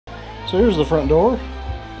So here's the front door.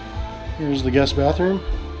 Here's the guest bathroom.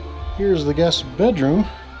 Here's the guest bedroom,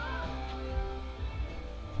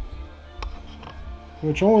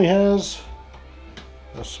 which only has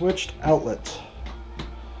a switched outlet,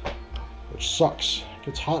 which sucks. It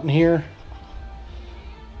gets hot in here.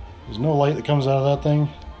 There's no light that comes out of that thing.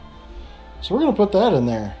 So we're going to put that in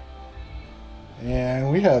there.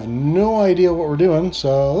 And we have no idea what we're doing,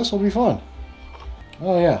 so this will be fun.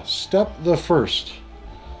 Oh yeah, step the first.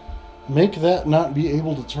 Make that not be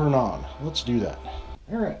able to turn on. Let's do that.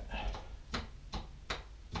 All right.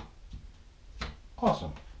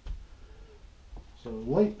 Awesome. So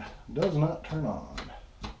light does not turn on.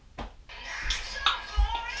 Of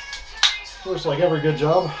course, like every good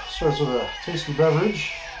job, starts with a tasty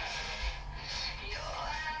beverage.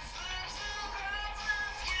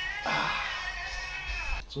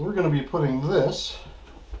 So we're going to be putting this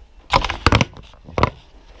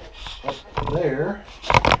up there.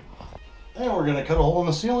 And we're going to cut a hole in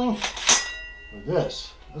the ceiling with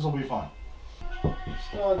this. This will be fun.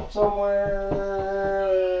 Start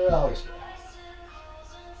somewhere. Alex.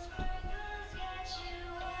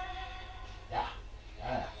 Yeah.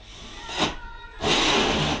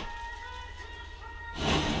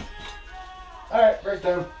 Alright, break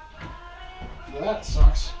down. That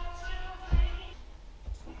sucks.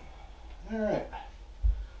 Alright.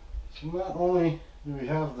 So not only do we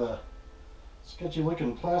have the sketchy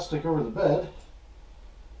looking plastic over the bed,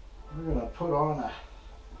 we're going to put on a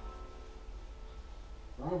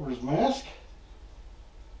robber's mask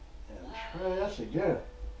and try this again.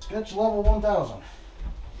 Sketch level 1000.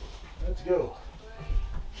 Let's go.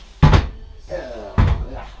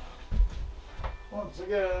 Yeah. Once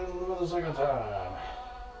again for the second time.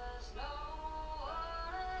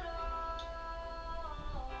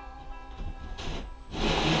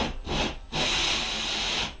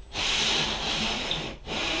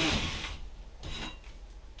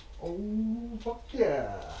 Oh, fuck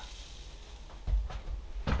yeah.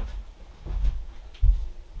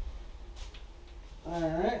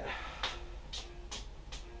 Alright.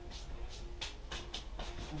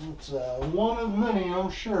 It's one of many,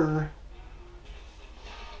 I'm sure.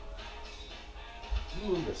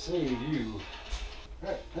 Need to save you.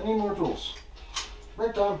 Alright, I need more tools.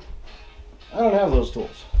 Break time. I don't have those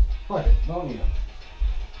tools. Fuck it, don't need them.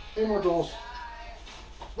 Need more tools.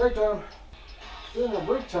 Break time. During our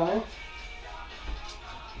break time,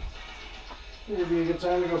 it would be a good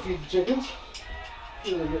time to go feed the chickens.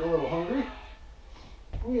 They're getting a little hungry.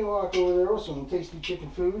 We walk over there with some tasty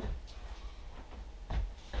chicken food.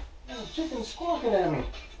 And the chicken's squawking at me.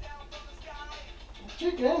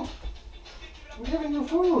 Chicken, I'm giving you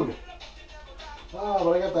food. Oh,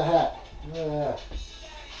 but I got the hat. Yeah.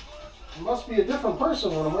 I must be a different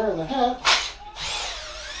person when I'm wearing the hat.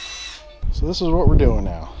 So this is what we're doing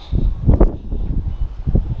now.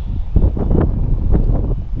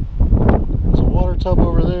 Tub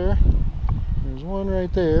over there. There's one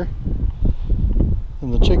right there.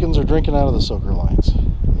 And the chickens are drinking out of the soaker lines.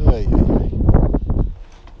 Ay, ay, ay.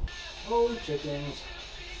 Oh, chickens.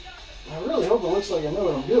 I really hope it looks like I know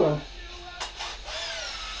what I'm doing.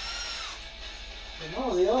 But in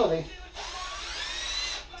all reality,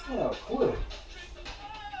 I don't have a clue.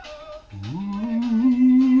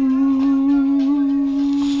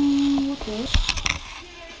 What the?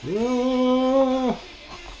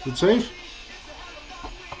 Is it safe?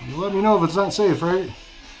 You let me know if it's not safe, right?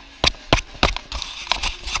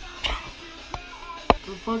 What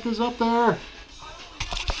the fuck is up there?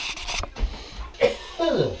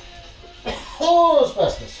 Oh,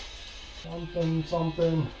 asbestos. Something.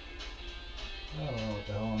 I don't know what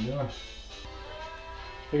the hell I'm doing.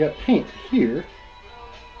 I got paint here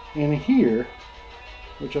and here,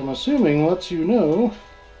 which I'm assuming lets you know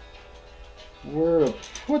where to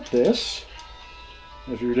put this.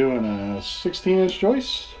 If you're doing a 16-inch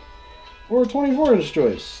joist or a 24-inch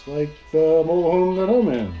joist, like the mobile home that I'm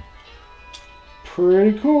in.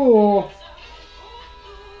 Pretty cool.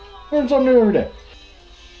 Learn something new every day.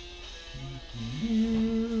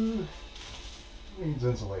 Needs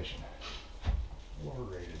insulation.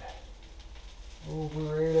 Overrated.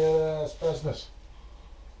 Overrated asbestos.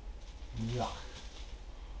 Yuck.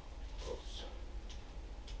 Gross.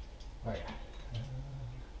 Oh yeah.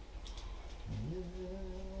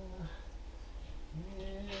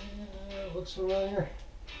 Looks familiar.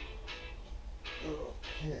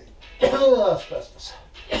 Okay. Oh, asbestos.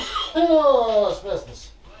 Oh,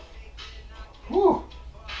 asbestos. Whew.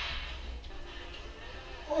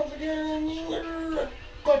 Once again,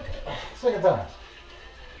 quick. Second time.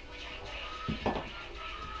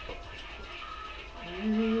 That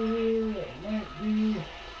might be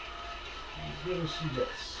as good as she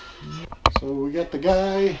gets. So we got the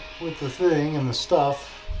guy with the thing and the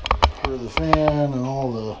stuff for the fan and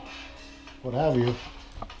all the what have you.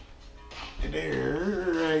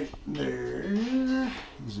 There, right there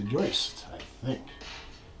is a joist, I think.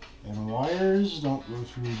 And wires don't go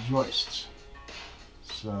through joists.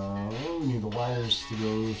 So we need the wires to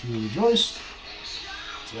go through the joist,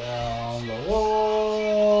 down the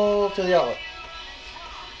wall to the outlet.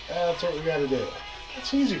 That's what we got to do.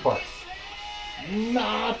 That's the easy part.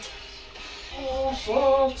 Not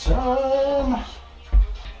all the time.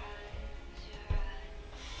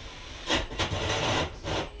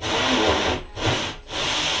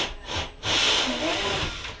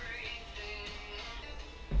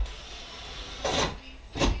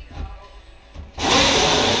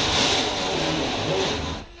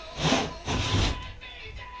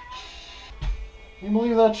 Can you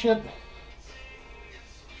believe that shit?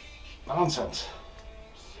 Nonsense.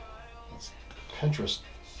 That's Pinterest.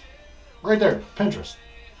 Right there, Pinterest.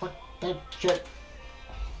 Fuck that shit.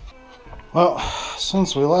 Well,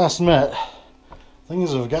 since we last met,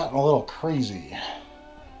 things have gotten a little crazy.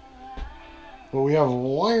 But we have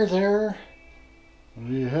wire there,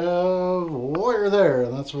 we have wire there,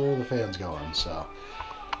 and that's where the fan's going. So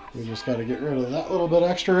we just got to get rid of that little bit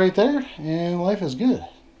extra right there, and life is good.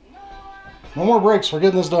 No more breaks. We're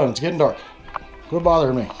getting this done. It's getting dark. Quit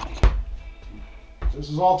bothering me. This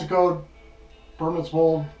is all to code. Permits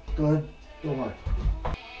bold. Good. Don't worry.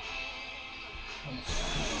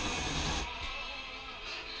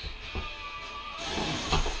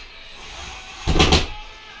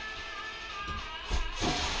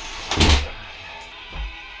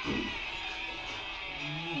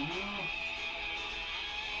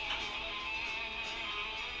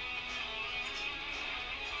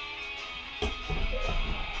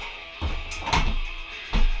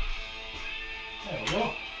 There we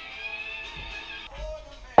go.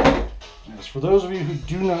 As for those of you who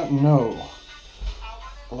do not know,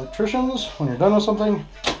 electricians, when you're done with something,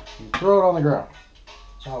 you throw it on the ground.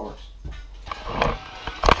 That's how it works.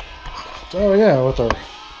 So yeah, with our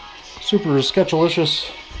super sketchalicious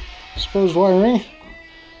exposed wiring,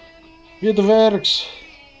 you get the Vatics.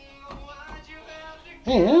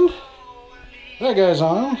 And that guy's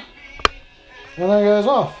on, and that guy's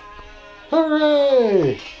off.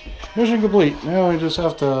 Hooray! Mission complete. Now we just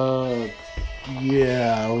have to...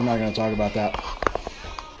 Yeah, we're not going to talk about that.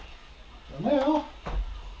 So now,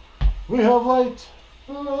 we have light.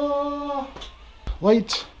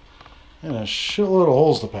 Light and a shitload of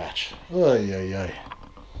holes to patch. Ay, ay, ay.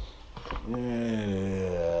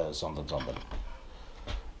 Yeah, something.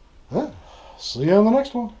 Huh? See you on the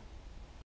next one.